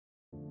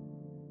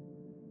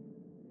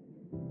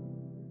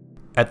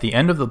At the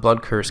end of the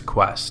Blood Curse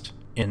quest,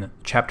 in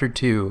Chapter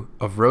 2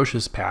 of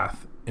Roche's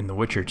Path in The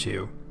Witcher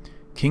 2,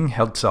 King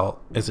Geralt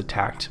is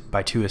attacked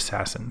by two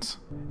assassins.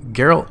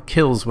 Geralt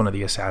kills one of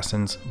the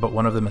assassins, but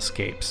one of them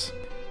escapes.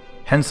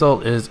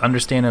 Geralt is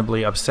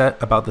understandably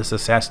upset about this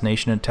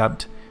assassination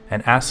attempt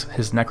and asks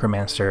his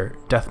necromancer,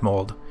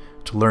 Dethmold,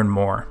 to learn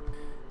more.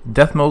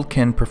 Dethmold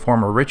can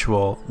perform a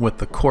ritual with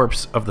the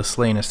corpse of the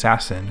slain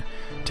assassin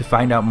to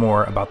find out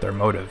more about their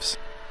motives.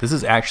 This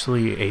is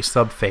actually a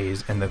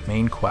subphase in the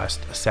main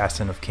quest,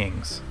 Assassin of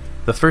Kings.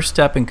 The first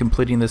step in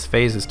completing this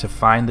phase is to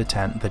find the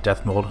tent that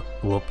Dethmold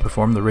will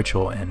perform the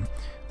ritual in.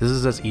 This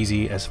is as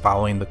easy as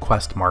following the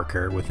quest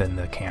marker within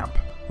the camp.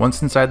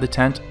 Once inside the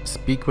tent,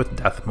 speak with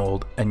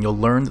Dethmold and you'll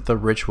learn that the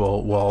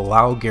ritual will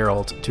allow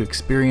Geralt to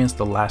experience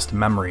the last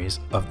memories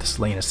of the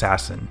slain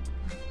assassin.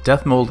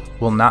 Dethmold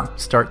will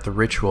not start the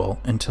ritual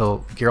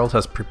until Geralt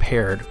has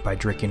prepared by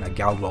drinking a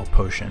Gadwell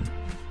potion.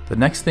 The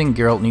next thing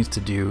Geralt needs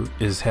to do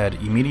is head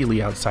immediately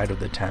outside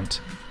of the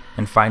tent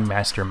and find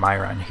Master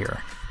Myron here.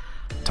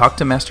 Talk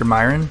to Master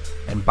Myron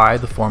and buy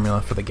the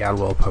formula for the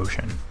Gadwell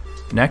potion.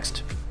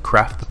 Next,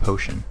 craft the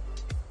potion.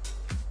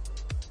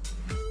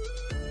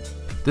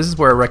 This is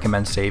where I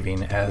recommend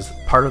saving, as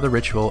part of the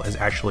ritual is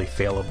actually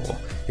failable.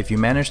 If you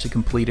manage to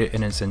complete it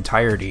in its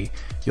entirety,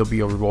 you'll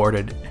be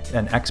rewarded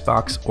an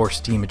Xbox or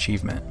Steam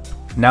achievement.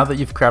 Now that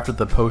you've crafted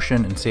the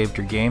potion and saved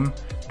your game,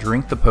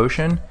 drink the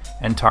potion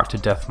and talk to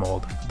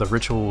Dethmold. The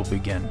ritual will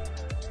begin.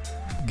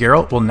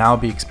 Geralt will now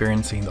be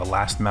experiencing the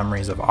last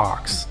memories of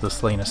Auckes, the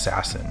slain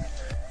assassin.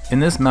 In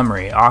this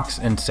memory, Auckes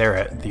and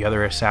Serret, the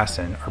other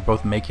assassin, are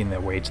both making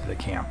their way to the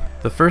camp.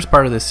 The first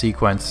part of this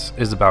sequence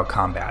is about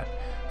combat.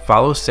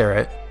 Follow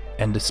Serret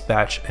and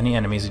dispatch any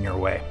enemies in your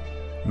way.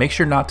 Make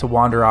sure not to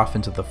wander off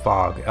into the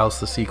fog, else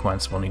the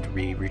sequence will need to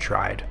be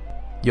retried.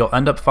 You'll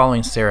end up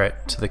following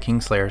Serret to the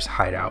Kingslayer's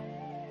hideout.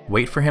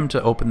 Wait for him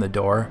to open the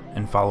door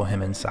and follow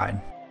him inside.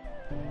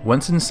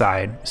 Once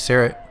inside,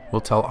 Serret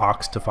will tell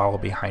Auckes to follow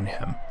behind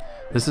him.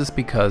 This is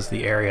because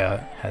the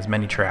area has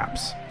many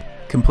traps.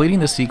 Completing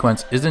the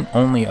sequence isn't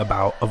only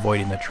about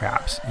avoiding the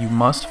traps. You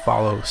must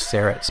follow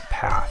Serret's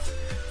path.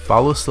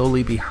 Follow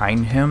slowly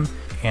behind him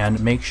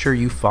and make sure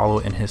you follow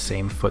in his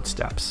same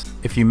footsteps.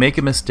 If you make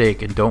a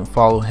mistake and don't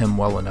follow him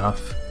well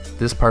enough,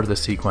 this part of the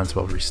sequence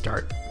will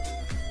restart.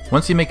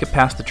 Once you make it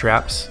past the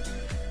traps,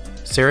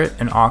 Serret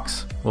and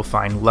Auckes will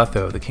find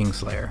Letho, the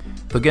Kingslayer.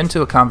 They'll get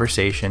into a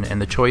conversation, and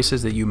the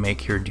choices that you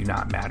make here do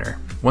not matter.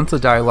 Once the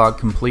dialogue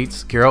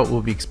completes, Geralt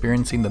will be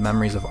experiencing the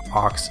memories of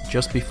Auckes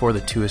just before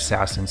the two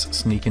assassins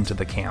sneak into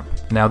the camp.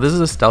 Now this is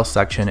a stealth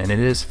section and it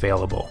is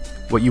failable.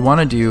 What you want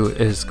to do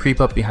is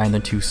creep up behind the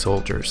two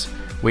soldiers.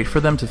 Wait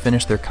for them to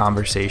finish their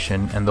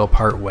conversation and they'll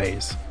part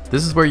ways.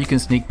 This is where you can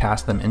sneak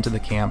past them into the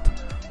camp,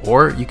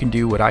 or you can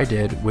do what I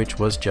did, which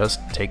was just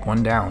take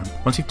one down.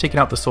 Once you've taken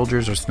out the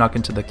soldiers or snuck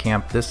into the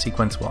camp, this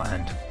sequence will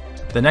end.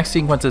 The next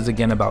sequence is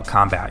again about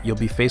combat. You'll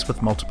be faced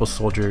with multiple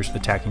soldiers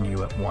attacking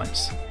you at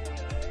once.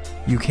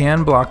 You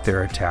can block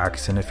their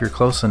attacks, and if you're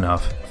close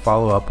enough,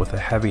 follow up with a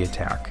heavy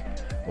attack.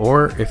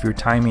 Or if your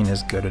timing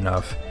is good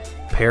enough,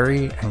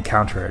 parry and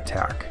counter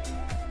attack.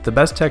 The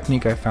best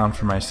technique I found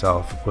for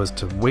myself was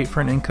to wait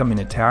for an incoming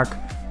attack,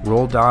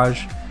 roll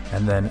dodge,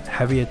 and then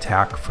heavy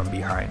attack from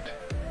behind.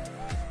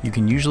 You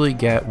can usually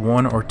get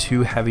 1 or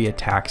 2 heavy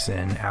attacks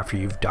in after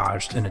you've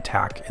dodged an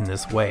attack in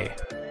this way.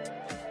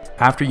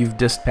 After you've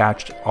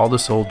dispatched all the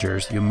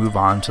soldiers, you'll move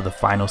on to the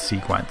final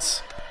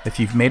sequence. If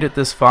you've made it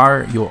this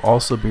far, you'll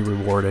also be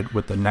rewarded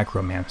with the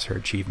Necromancer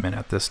achievement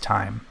at this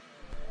time.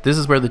 This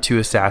is where the two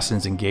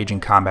assassins engage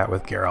in combat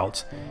with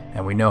Geralt,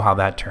 and we know how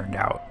that turned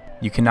out.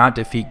 You cannot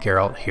defeat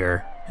Geralt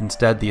here.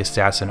 Instead, the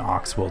assassin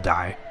Auckes will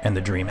die, and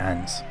the dream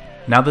ends.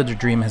 Now that the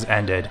dream has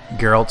ended,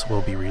 Geralt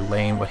will be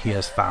relaying what he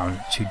has found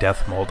to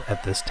Dethmold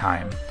at this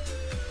time.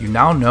 You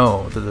now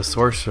know that the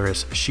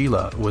sorceress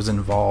Sheila was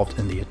involved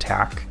in the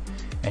attack,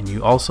 and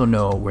you also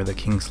know where the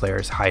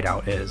Kingslayer's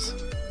hideout is.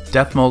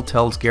 Dethmold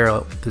tells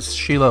Geralt that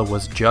Sheila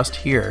was just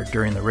here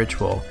during the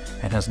ritual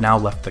and has now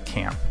left the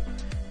camp.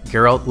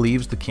 Geralt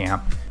leaves the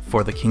camp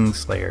for the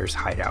Kingslayer's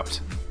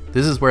hideout.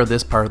 This is where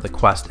this part of the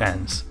quest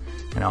ends,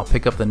 and I'll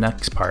pick up the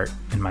next part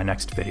in my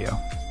next video.